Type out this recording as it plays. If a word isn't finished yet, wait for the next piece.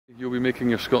You'll be making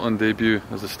your Scotland debut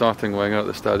as a starting winger at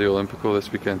the Stadio Olimpico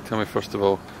this weekend. Tell me first of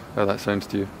all how that sounds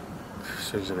to you.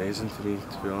 Sounds amazing to me,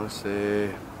 to be honest.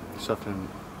 Something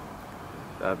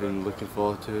that I've been looking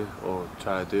forward to or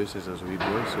trying to do since I was a wee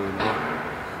boy, so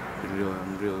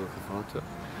I'm really looking forward to it.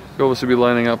 You'll obviously be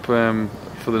lining up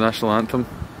for the national anthem.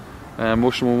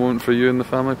 Emotional moment for you and the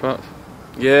family, perhaps?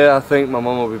 Yeah, I think my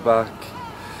mum will be back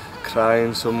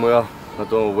crying somewhere, I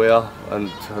don't know where,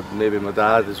 and maybe my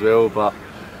dad as well, but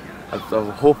I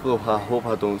hope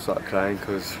I don't start crying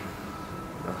because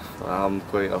I'm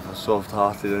quite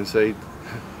soft-hearted inside.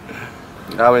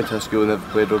 I went to a school and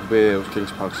never played rugby. It was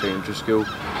Kings Park Secondary School.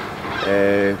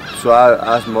 So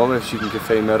I asked Mum if she can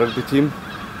find me a rugby team,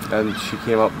 and she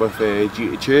came up with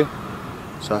G2Che.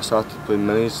 So I started playing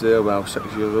minis there when I was 6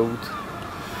 years old.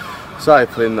 Started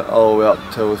playing all the way up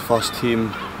till the first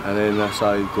team, and then I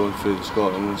started going through the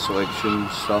Scotland selection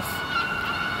stuff.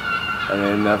 And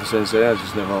then ever since then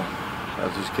I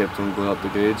just kept on going up the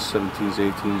grades, 17s,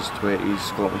 18s, 20s,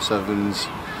 Scotland 7s.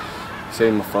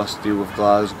 Signed my first deal with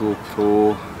Glasgow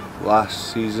Pro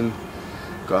last season.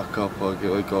 Got a couple,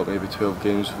 got maybe 12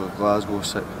 games with Glasgow,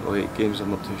 6 or 8 games,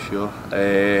 I'm not too sure.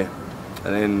 And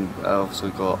then I obviously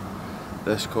got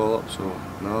this call up, so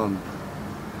no,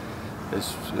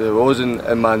 it wasn't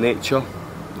in my nature.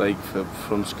 Like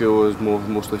from school it was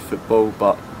mostly football,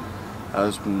 but that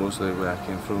was mostly where I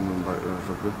came from and back with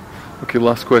rugby. Okay,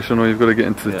 last question. You've got to get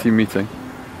into the team meeting.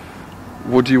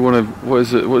 What do you want to?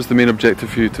 What's the main objective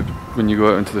for you when you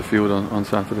go out into the field on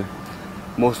Saturday?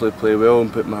 Mostly play well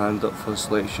and put my hand up for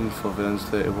selection for the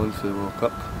under-31 for the World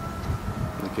Cup.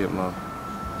 And get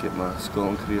my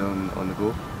Scotland career on the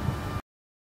go.